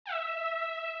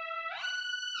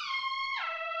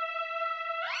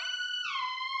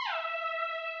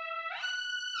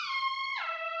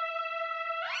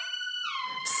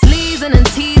squeezing and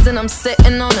teasing, I'm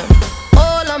sitting on him.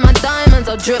 All of my diamonds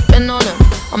are dripping on him.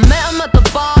 I met him at the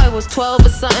bar, I was 12 or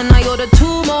something. I ordered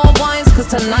 2 more wines, cause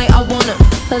tonight I want him.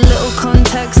 A little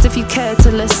context if you care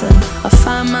to listen. I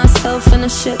find myself in a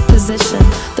shit position.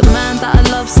 The man that I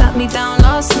love sat me down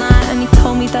last night and he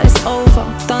told me that it's over,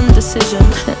 done decision.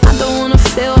 And I don't wanna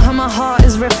feel how my heart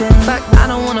is ripping. In fact, I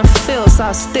don't wanna feel, so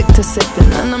I stick to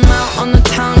sipping. And I'm out on the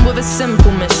town with a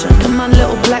simple mission. In my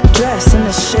little black dress and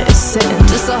the shit is sitting.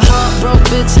 Just a heartbroken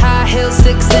bitch, high heel,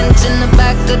 6-inch in the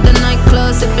back of the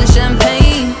nightclub, sipping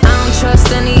champagne. I don't trust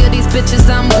any of these bitches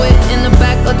I'm with. In the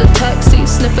back of the taxi,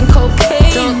 sniffing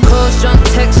cocaine. Drunk calls, drunk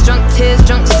texts, drunk tears,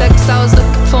 drunk sex. I was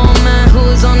looking for a man who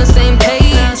was on the same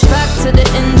page. Back to the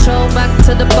intro, back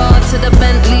to the bar, to the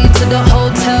Bentley, to the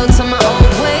hotel, to my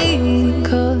old way.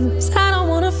 Cause I don't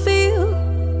wanna feel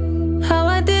how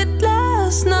I did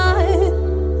last night.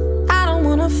 I don't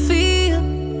wanna feel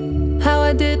how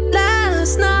I did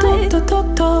last night. Doctor,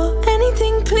 doctor,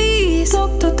 anything please.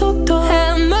 Doctor, doctor,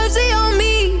 have mercy on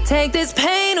me. Take this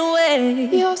pain away.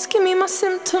 You're asking me my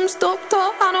symptoms, doctor,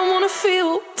 I don't wanna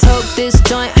feel. Toke this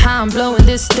joint, how I'm blowing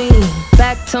this steam.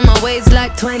 Back to my ways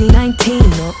like 2019.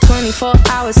 Not 24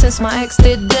 hours since my ex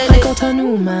did dead. I got a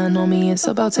new man on me, it's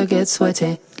about to get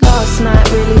sweaty. Last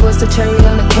night really was the cherry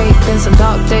on the cake. Been some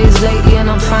dark days lately and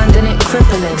I'm finding it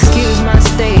crippling. Excuse my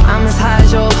state, I'm as high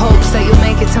as your hopes that you'll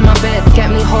make it to my bed. Get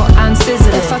me hot and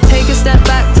sizzling. If I take a step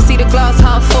back to see the glass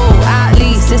half full, at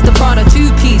least it's the Prada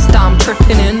 2-piece that I'm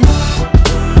tripping in.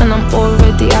 And I'm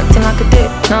already acting like a dick,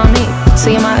 know what I mean?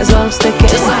 So you might as well stick it.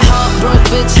 Just a heartbroken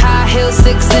bitch, high heel,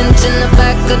 6-inch in the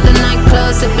back of the nightclub,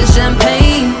 sipping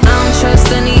champagne. I don't trust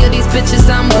any of these bitches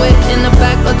I'm with. In the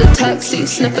back of the taxi,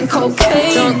 sniffing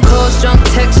cocaine. Drunk calls, drunk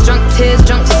texts, drunk tears,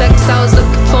 drunk sex. I was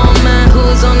looking for a man who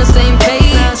was on the same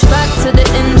page. Back to the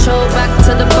intro, back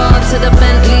to the bar, to the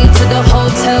Bentley, to the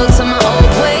hotel, to my old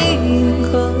way.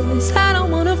 Cause I don't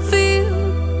wanna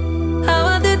feel how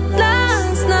I did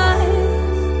last night.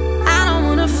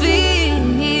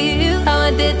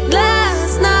 Did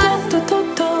last night. Doctor,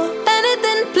 doctor,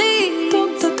 anything please.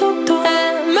 Doctor, doctor,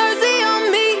 have mercy on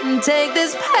me. Take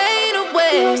this pain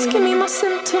away. You're asking me my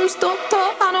symptoms, doctor,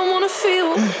 I don't wanna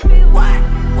feel.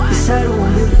 Yes, I don't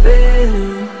wanna feel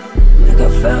like I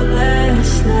felt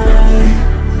last night.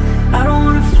 I don't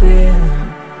wanna feel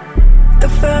like I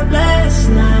felt last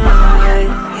night.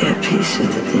 Yeah, peace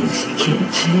with the things you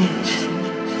can't change.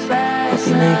 I'll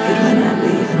be naked when I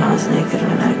leave and I was naked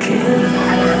when I came.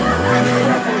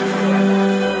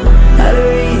 Out of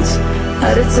reach,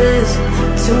 out of touch,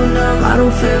 too numb, I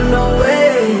don't feel no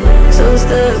way. So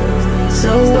stuck,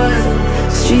 so what?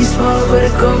 Street small but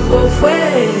it come both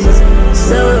ways.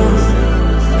 So,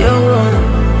 you're wrong,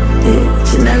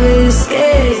 yeah, you never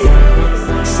escape.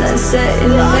 Sunset in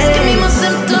the May. Give me my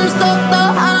symptoms, doctor,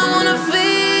 I don't wanna feel.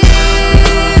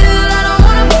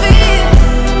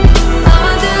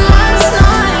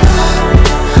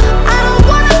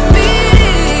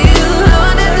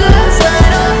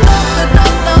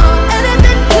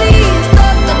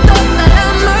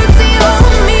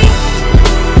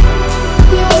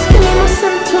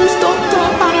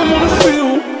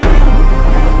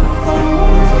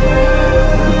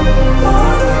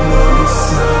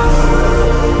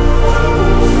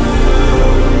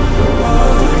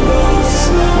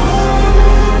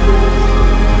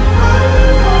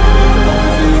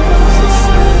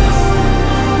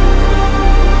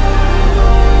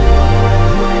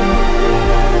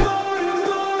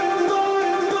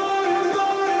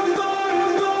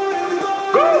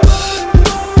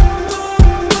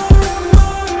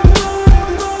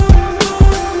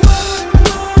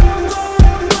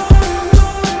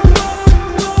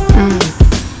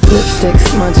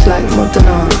 Much like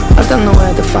Modena, I don't know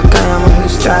where the fuck I am or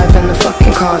who's driving the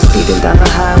fucking car. Speeding down the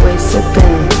highway,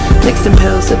 sipping, mixing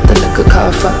pills with the liquor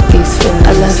car. Fuck these feelings.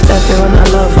 I left everyone I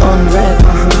love on red.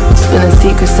 Spilling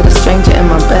secrets to the stranger in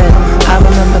my bed. I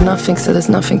remember nothing, so there's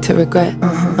nothing to regret.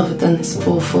 Other than this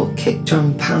 4/4 kick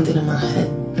drum pounding in my head.